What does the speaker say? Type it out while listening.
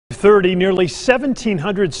8:30, nearly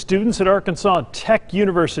 1,700 students at Arkansas Tech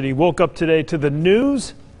University woke up today to the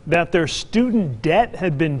news that their student debt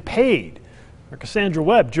had been paid. Our Cassandra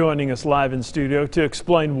Webb joining us live in studio to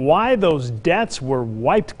explain why those debts were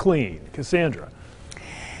wiped clean. Cassandra.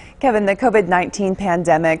 Kevin, the COVID-19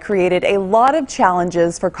 pandemic created a lot of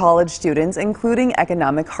challenges for college students, including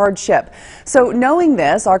economic hardship. So knowing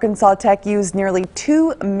this, Arkansas Tech used nearly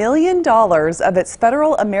 $2 million of its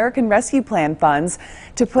federal American Rescue Plan funds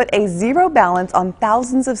to put a zero balance on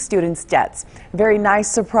thousands of students' debts. Very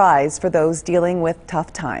nice surprise for those dealing with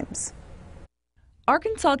tough times.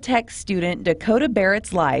 Arkansas Tech student Dakota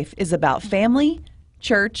Barrett's life is about family,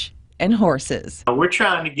 church, and horses. We're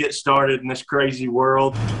trying to get started in this crazy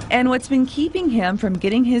world. And what's been keeping him from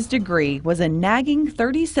getting his degree was a nagging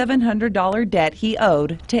 $3,700 debt he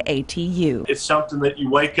owed to ATU. It's something that you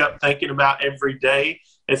wake up thinking about every day.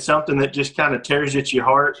 It's something that just kind of tears at your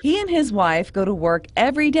heart. He and his wife go to work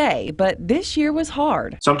every day, but this year was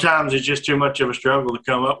hard. Sometimes it's just too much of a struggle to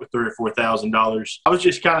come up with $3,000 or $4,000. I was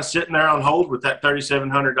just kind of sitting there on hold with that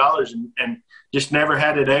 $3,700 and just never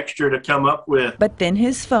had it extra to come up with. But then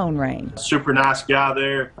his phone rang. Super nice guy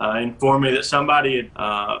there informed me that somebody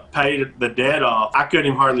had paid the debt off. I couldn't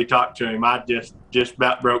even hardly talk to him. I just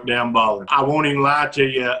about broke down bawling. I won't even lie to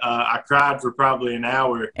you. I cried for probably an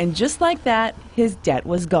hour. And just like that, his debt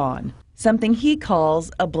was gone. Something he calls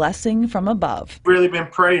a blessing from above. Really been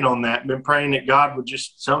praying on that. Been praying that God would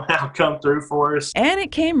just somehow come through for us. And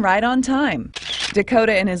it came right on time.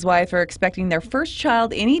 Dakota and his wife are expecting their first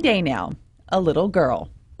child any day now. A little girl.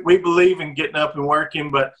 We believe in getting up and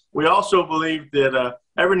working, but we also believe that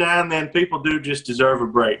every now and then people do just deserve a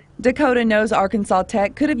break. Dakota knows Arkansas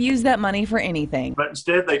Tech could have used that money for anything. But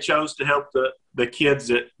instead they chose to help the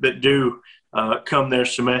kids that do come their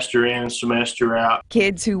semester in, semester out.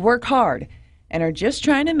 Kids who work hard and are just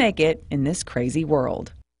trying to make it in this crazy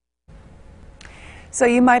world. So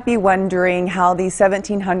you might be wondering how the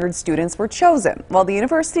 1,700 students were chosen. Well, the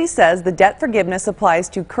university says the debt forgiveness applies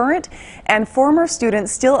to current and former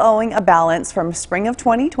students still owing a balance from spring of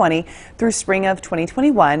 2020 through spring of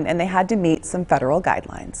 2021, and they had to meet some federal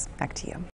guidelines. Back to you.